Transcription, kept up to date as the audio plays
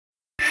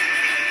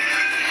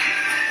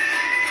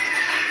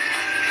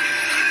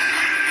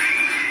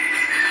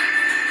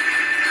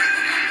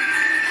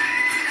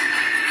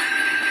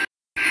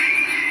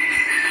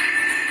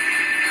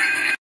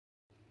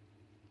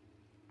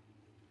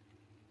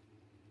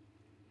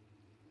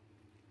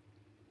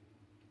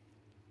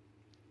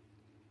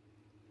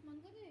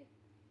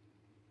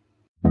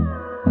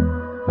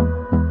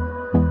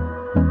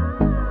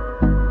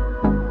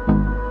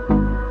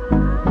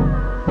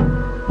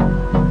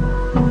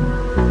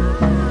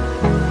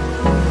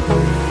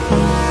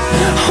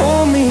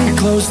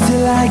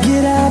I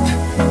get up.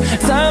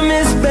 Time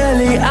is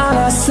barely on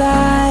our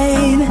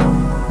side.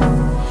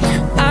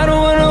 I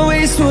don't wanna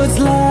waste what's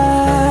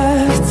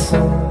left.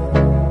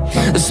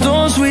 The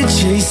storms we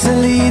chase are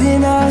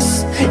leading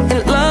us, and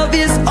love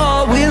is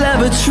all we'll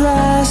ever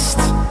trust.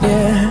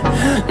 Yeah,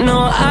 no,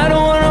 I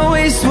don't wanna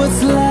waste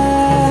what's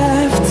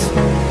left.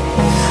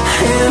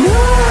 And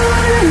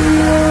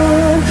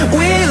on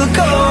we'll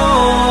go,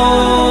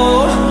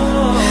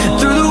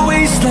 through the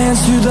wastelands,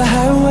 through the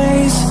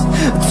highways,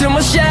 till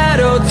my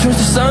shadow turns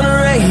to sun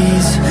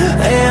rays.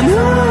 And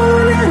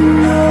on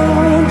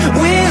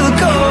we'll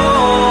go,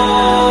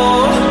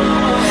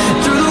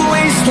 through the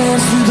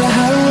wastelands, through the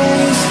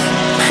highways,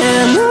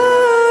 and on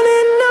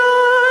we'll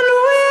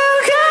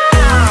go.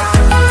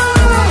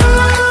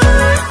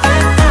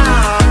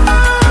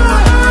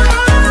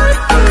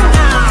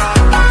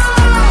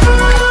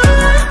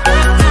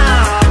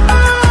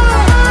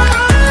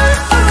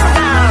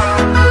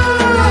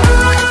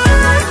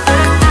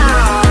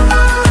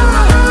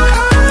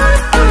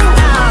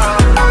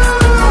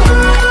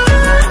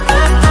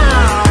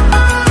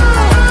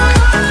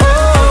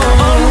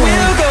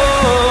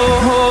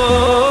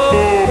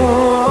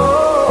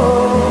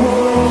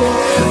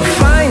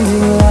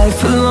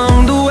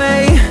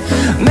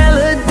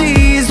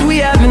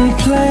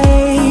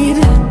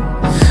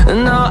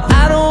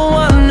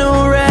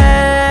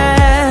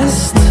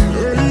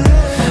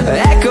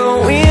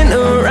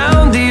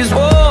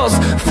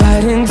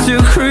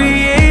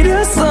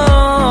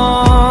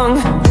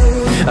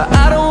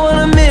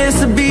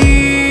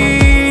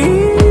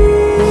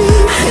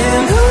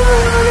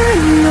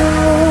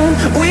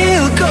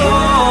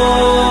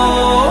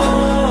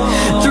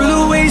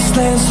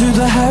 Through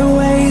the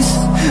highways,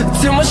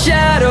 till my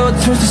shadow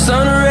turns to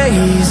sun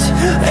rays.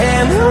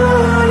 And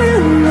on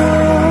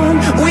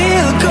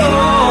we'll go,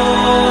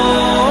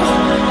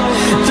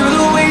 through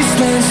the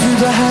wastelands, through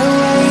the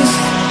highways,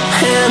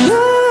 and on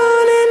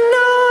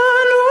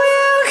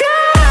we'll go.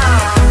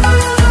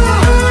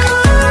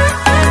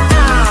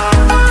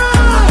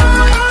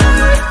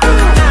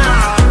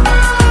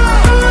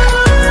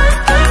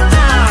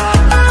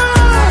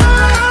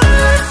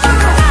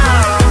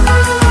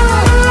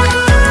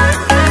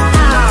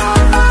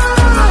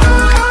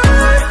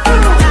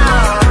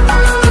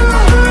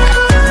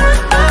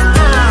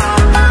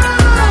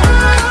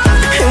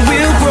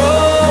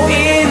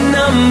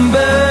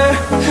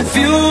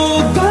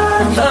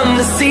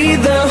 See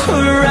the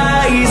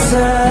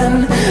horizon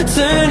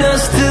turn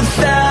us to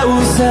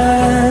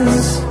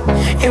thousands,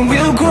 and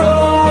we'll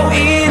grow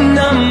in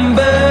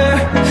number,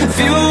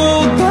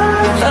 fueled by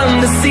them.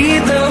 To see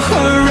the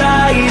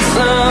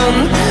horizon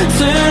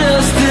turn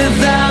us to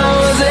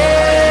thousands,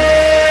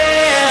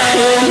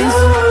 and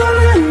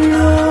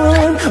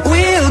on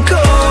we'll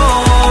go,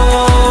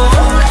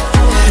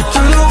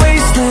 through the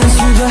wastelands,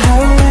 through the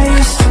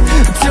highways,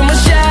 till my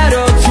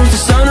shadow turns to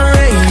sun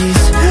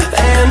rays.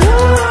 And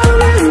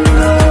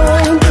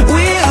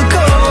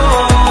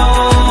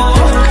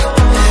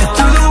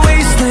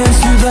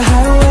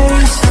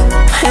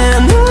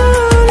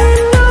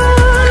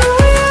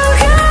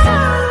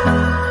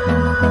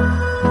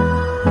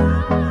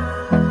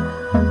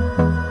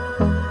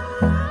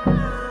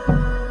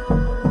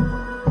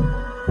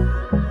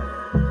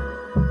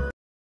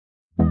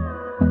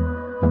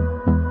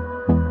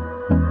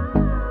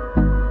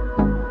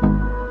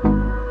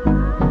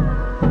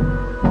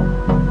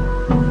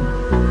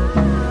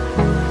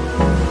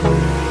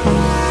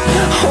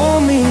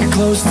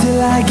close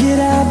till I get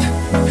up.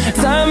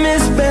 Time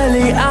is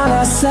barely on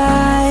our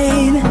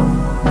side.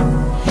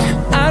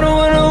 I don't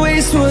wanna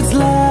waste what's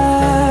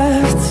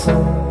left.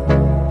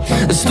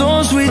 The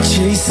storms we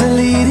chase are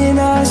leading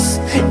us,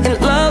 and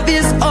love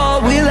is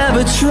all we'll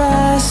ever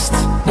trust.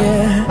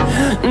 Yeah,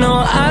 no,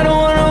 I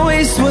don't wanna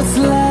waste what's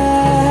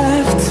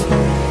left.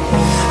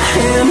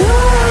 And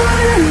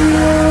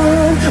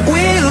on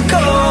we'll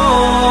go,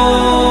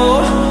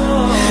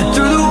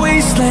 through the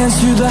wastelands,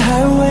 through the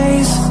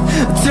highways,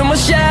 till my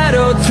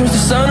shadow turns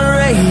to sun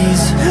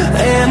rays.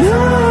 And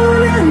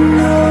on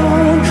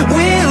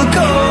we'll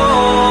go,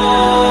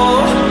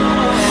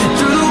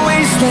 through the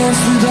wastelands,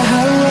 through the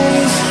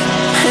highways,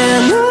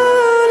 and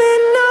on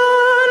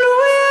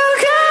we'll go.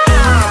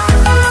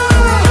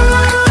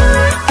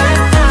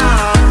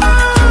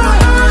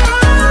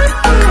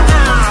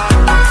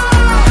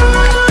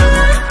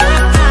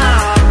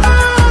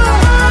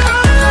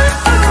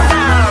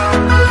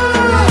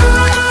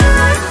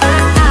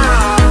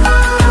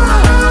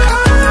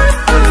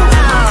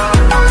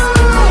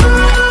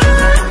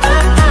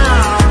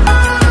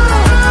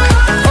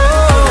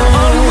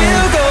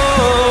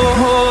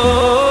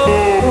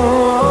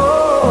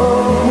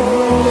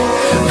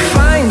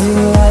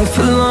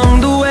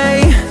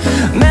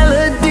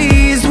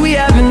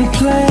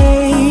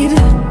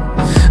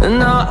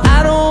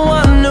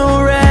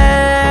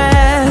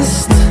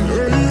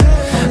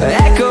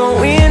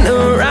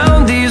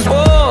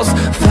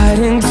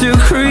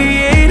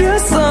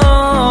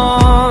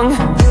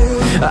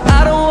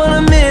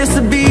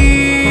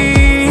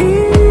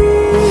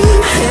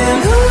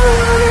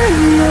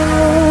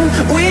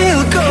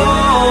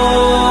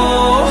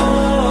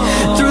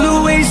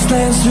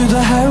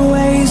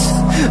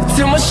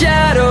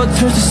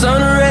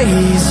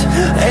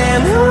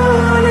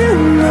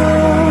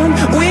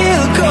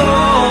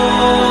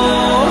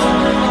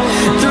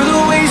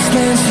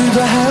 through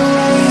the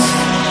highways,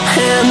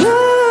 and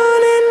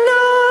on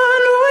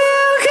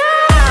we'll go.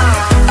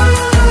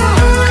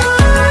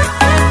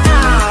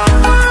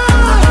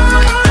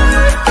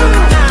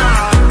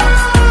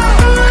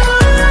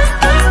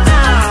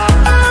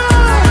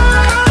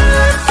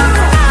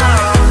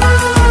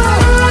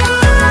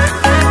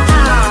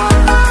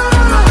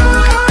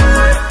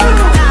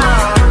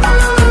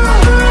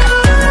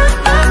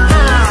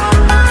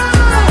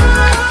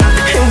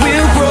 And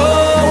we'll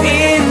grow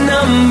in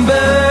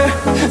number,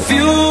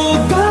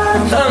 fueled by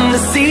them to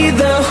see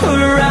the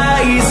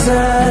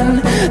horizon,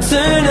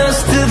 turn us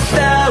to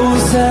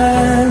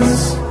thousands.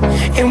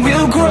 And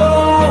we'll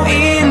grow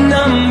in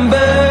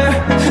number,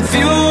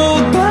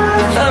 fueled by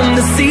them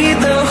to see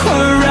the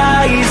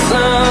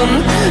horizon,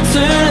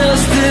 turn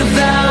us to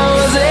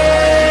thousands.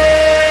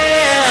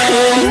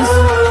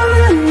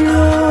 And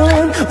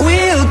on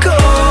we'll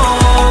go,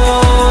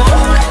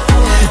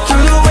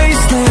 through the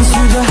wastelands,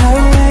 through the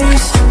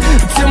highways,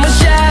 till my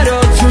shadow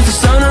turns to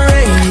sun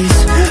rays.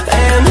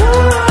 And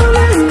on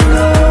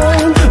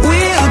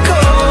we'll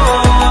go,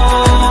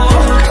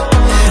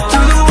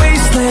 through the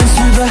wastelands,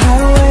 through the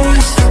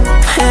highways,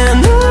 and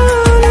on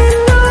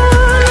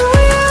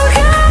we'll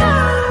go.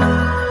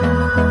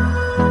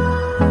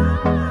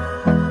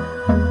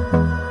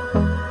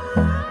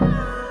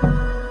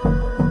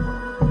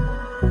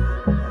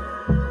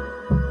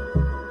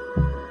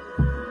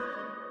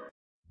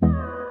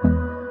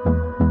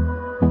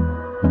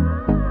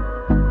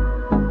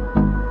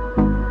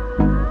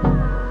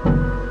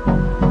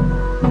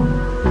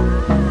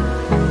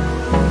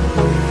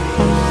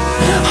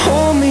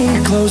 Hold me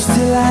close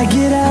till I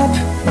get up.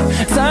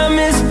 Time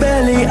is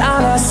barely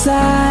on our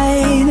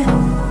side.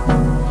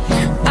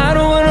 I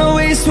don't wanna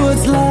waste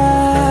what's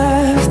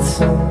left.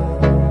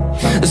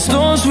 The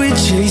storms we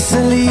chase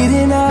are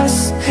leading us.